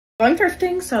Going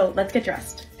thrifting, so let's get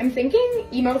dressed. I'm thinking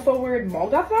emo forward mall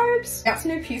goth vibes. Got some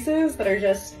new pieces that are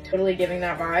just totally giving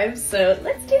that vibe, so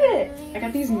let's do it. I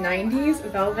got these 90s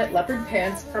velvet leopard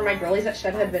pants from my girlies at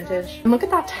Shedhead Vintage. And look at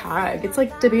that tag. It's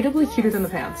like debatably cuter than the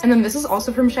pants. And then this is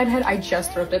also from Shedhead. I just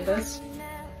thrifted this.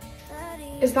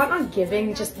 Is that not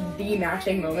giving just the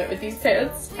matching moment with these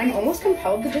pants? I'm almost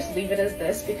compelled to just leave it as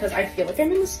this because I feel like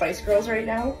I'm in the Spice Girls right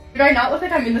now. Do I not look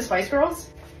like I'm in the Spice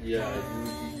Girls? Yeah, you would be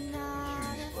Cutie Spice.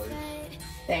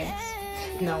 Thanks.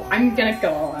 No, I'm gonna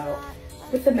go all out.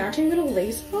 With the matching little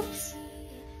lace hooks,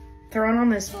 throwing on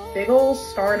this big old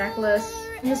star necklace,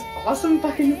 and this awesome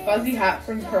fucking fuzzy hat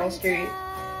from Pearl Street.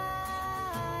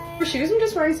 For shoes, I'm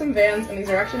just wearing some Vans, and these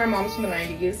are actually my mom's from the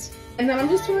 90s. And then I'm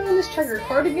just throwing on this checker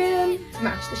cardigan to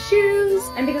match the shoes,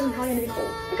 and because I'm probably gonna be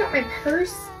cold. I got my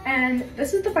purse, and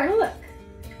this is the final look.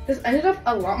 This ended up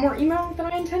a lot more emo than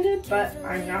I intended, but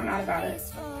I'm not mad about it.